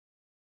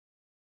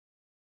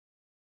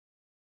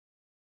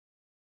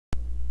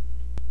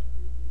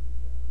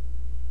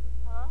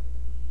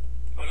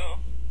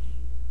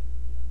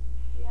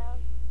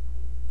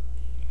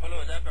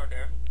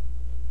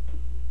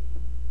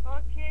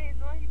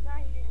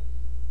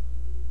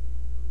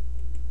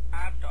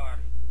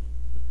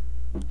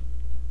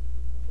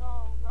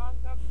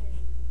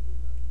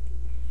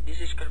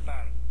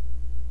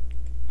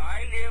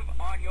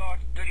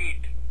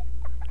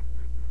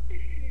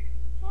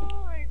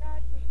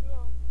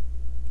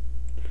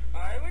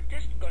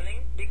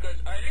Because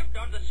I live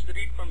down the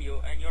street from you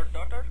and your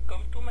daughter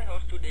come to my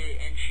house today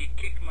and she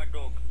kicked my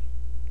dog.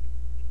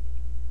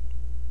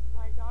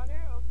 My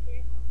daughter?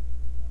 Okay.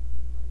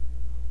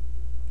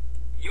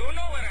 You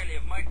know where I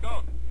live, my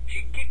dog.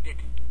 She kicked it.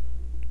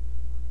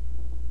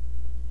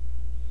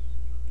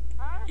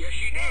 Huh? Yes,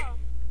 she did.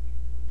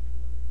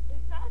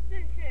 It's not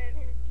this shit.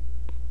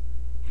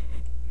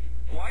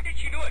 Why did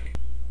she do it?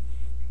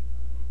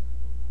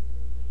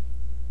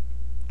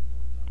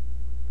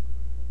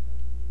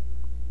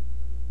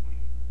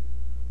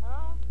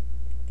 Huh?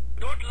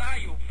 Don't lie,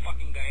 you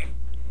fucking guy.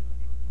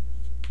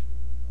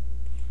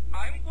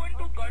 I'm going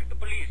to call the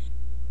police.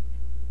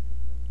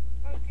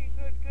 Okay,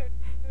 good.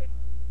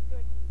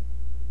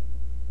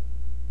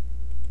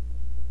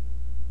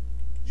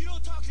 You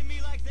don't talk to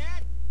me like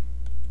that!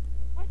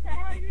 What the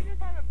hell? You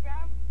just have a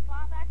brown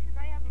pop accent,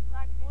 I have a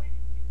black voice.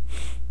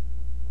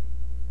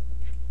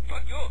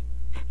 Fuck you.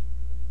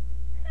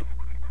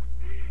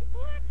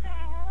 What the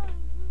hell?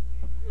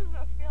 This is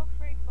a failed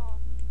prank call.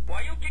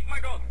 Why you kick my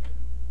dog?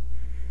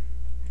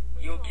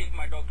 You kicked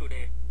my dog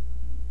today.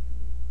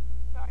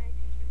 Sorry, I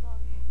kicked your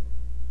dog.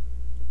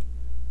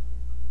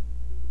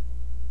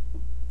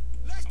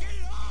 Let's get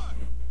it on!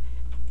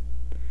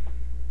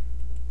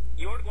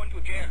 You're going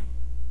to jail.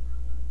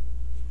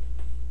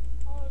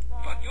 Oh,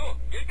 God. Fuck you.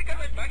 Just because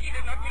I'm lucky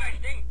does not mean I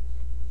stink.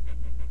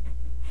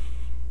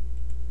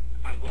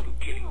 I'm going to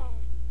kill you.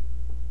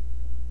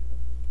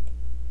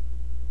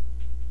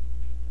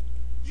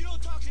 You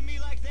don't talk to me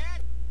like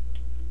that!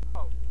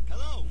 Oh.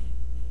 Hello?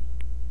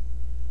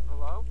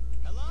 Hello?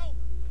 Hello?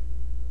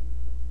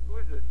 Who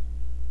is this?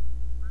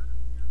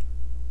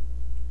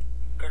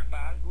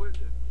 Kirpal. Who is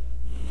this?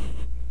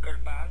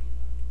 Kirpal.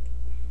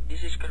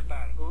 This is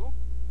Kirpal. Who?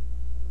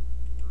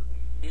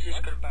 This is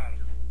What? Kirpal.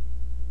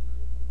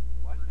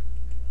 What?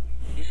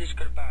 This is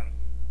Kirpal.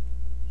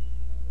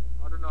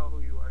 I don't know who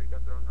you are. You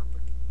got the wrong number.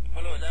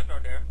 Hello, is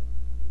Aptar there?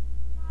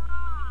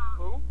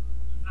 Who?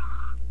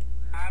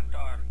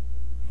 Aptar.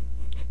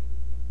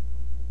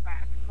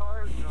 Fat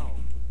car? No.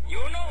 You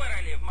know where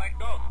I live, my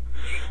dog.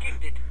 She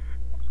kicked it.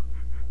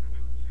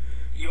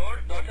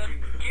 Your daughter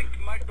kicked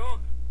my dog.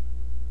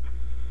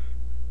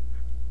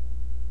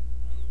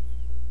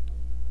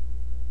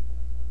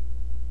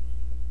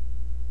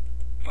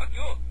 Fuck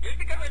you. Just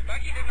because I'm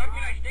lucky does not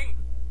mean I stink.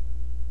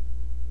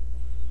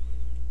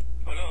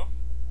 Hello?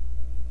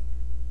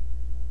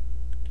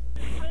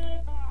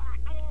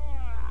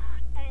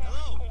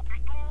 Hello?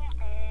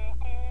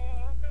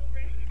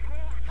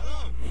 Hello?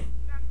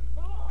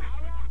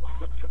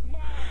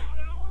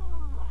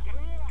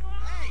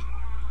 Hey!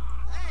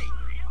 Hey!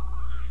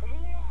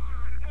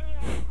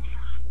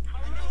 I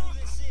know who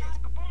this is.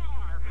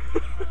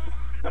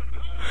 I know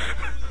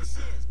who this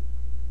is.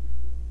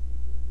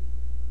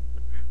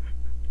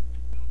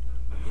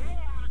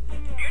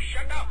 You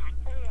shut up.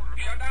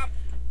 Shut up.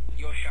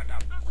 You shut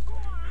up.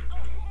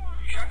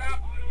 Shut up.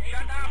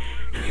 Shut up.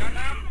 Shut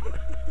up.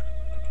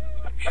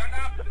 Shut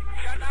up.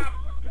 Shut up.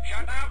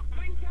 Shut up.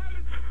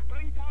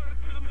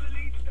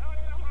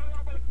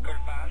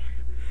 Kirpal.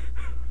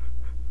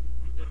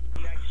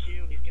 Next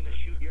you, he's gonna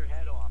shoot your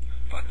head off.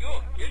 Fuck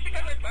you. Just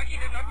because I'm lucky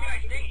does not mean I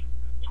stink.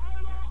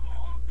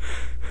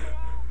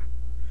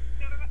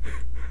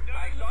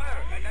 I saw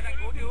her and then I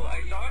go to you.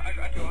 I saw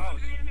her at your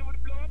house.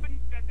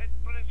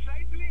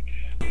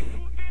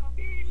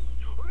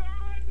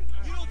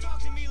 You don't talk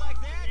to me like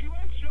that!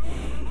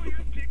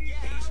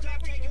 Yeah, you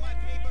stop taking my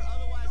paper,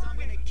 otherwise I'm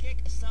gonna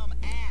kick some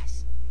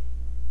ass.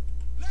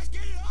 Let's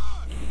get it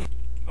on!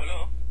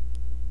 Hello?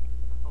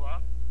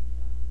 Hello?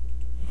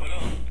 Hello?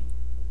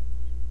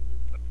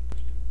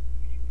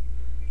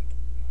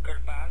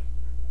 Kirpal?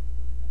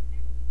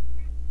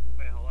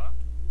 Wait, hello?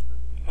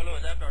 Hello,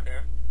 is Aptar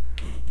there?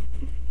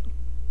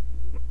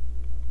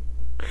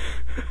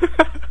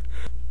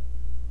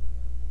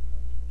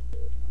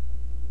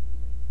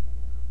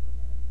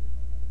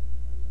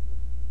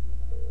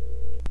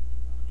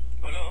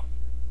 Hello?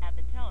 At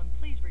the tone,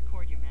 please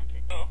record your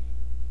message. Hello?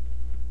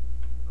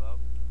 Hello?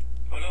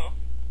 Hello?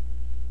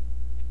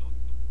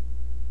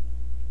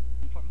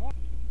 For more.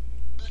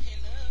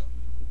 Hello?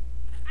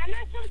 I'm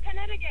not from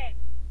Connecticut.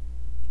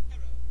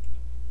 Hello?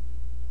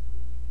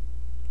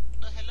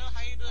 Hello,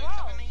 how you doing? Wow.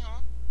 Happening,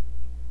 huh?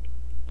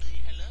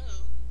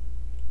 Hello?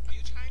 Are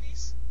you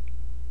Chinese?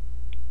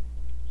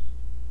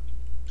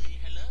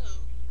 Hello?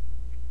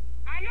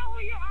 I know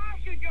who you are,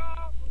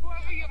 Shujo.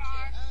 Whoever you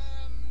are.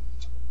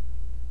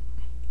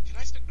 Can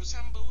I speak to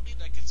somebody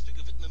that can speak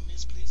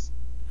Vietnamese, please?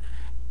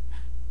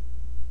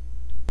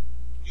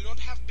 You don't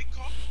have big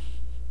cock?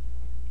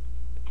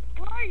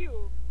 Who are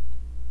you?